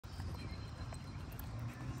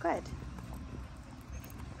Good.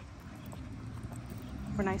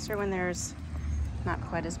 We're nicer when there's not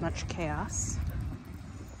quite as much chaos.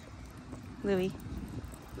 Louie,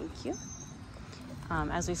 thank you.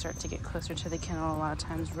 As we start to get closer to the kennel, a lot of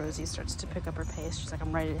times Rosie starts to pick up her pace. She's like,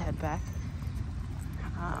 I'm ready to head back.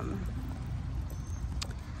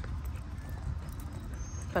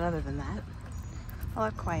 But other than that, a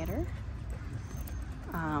lot quieter.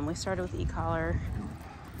 We started with e-collar.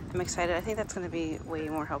 I'm excited. I think that's going to be way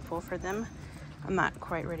more helpful for them. I'm not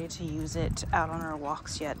quite ready to use it out on our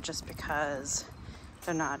walks yet, just because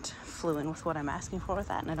they're not fluent with what I'm asking for with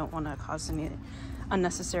that, and I don't want to cause any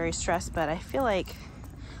unnecessary stress. But I feel like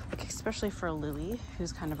especially for Louie,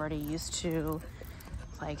 who's kind of already used to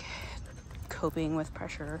like coping with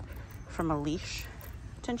pressure from a leash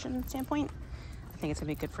tension standpoint, I think it's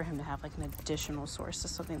gonna be good for him to have like an additional source of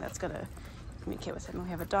something that's gonna communicate with him. We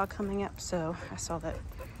have a dog coming up, so I saw that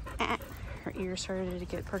her ears started to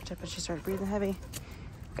get perked up and she started breathing heavy.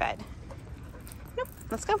 Good. Nope,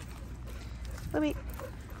 let's go. Louie.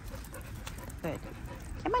 Good.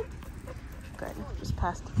 Come on. Good. Just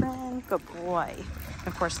past the friend. Good boy.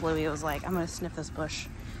 Of course, Louie was like, I'm gonna sniff this bush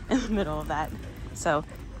in the middle of that. So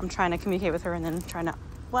I'm trying to communicate with her and then trying to,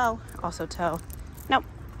 well, also tell, nope,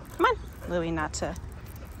 come on, Louie, not to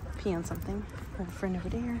pee on something. We have a friend over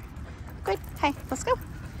there. Good. Hey, let's go.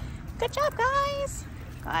 Good job, guys.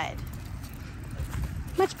 Good.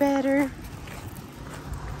 Much better.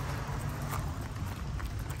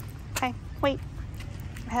 Okay, wait.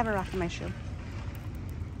 I have a rock in my shoe.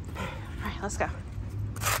 All right, let's go.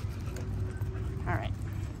 All right.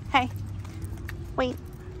 Hey, wait.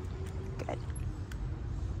 Good.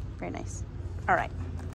 Very nice. All right.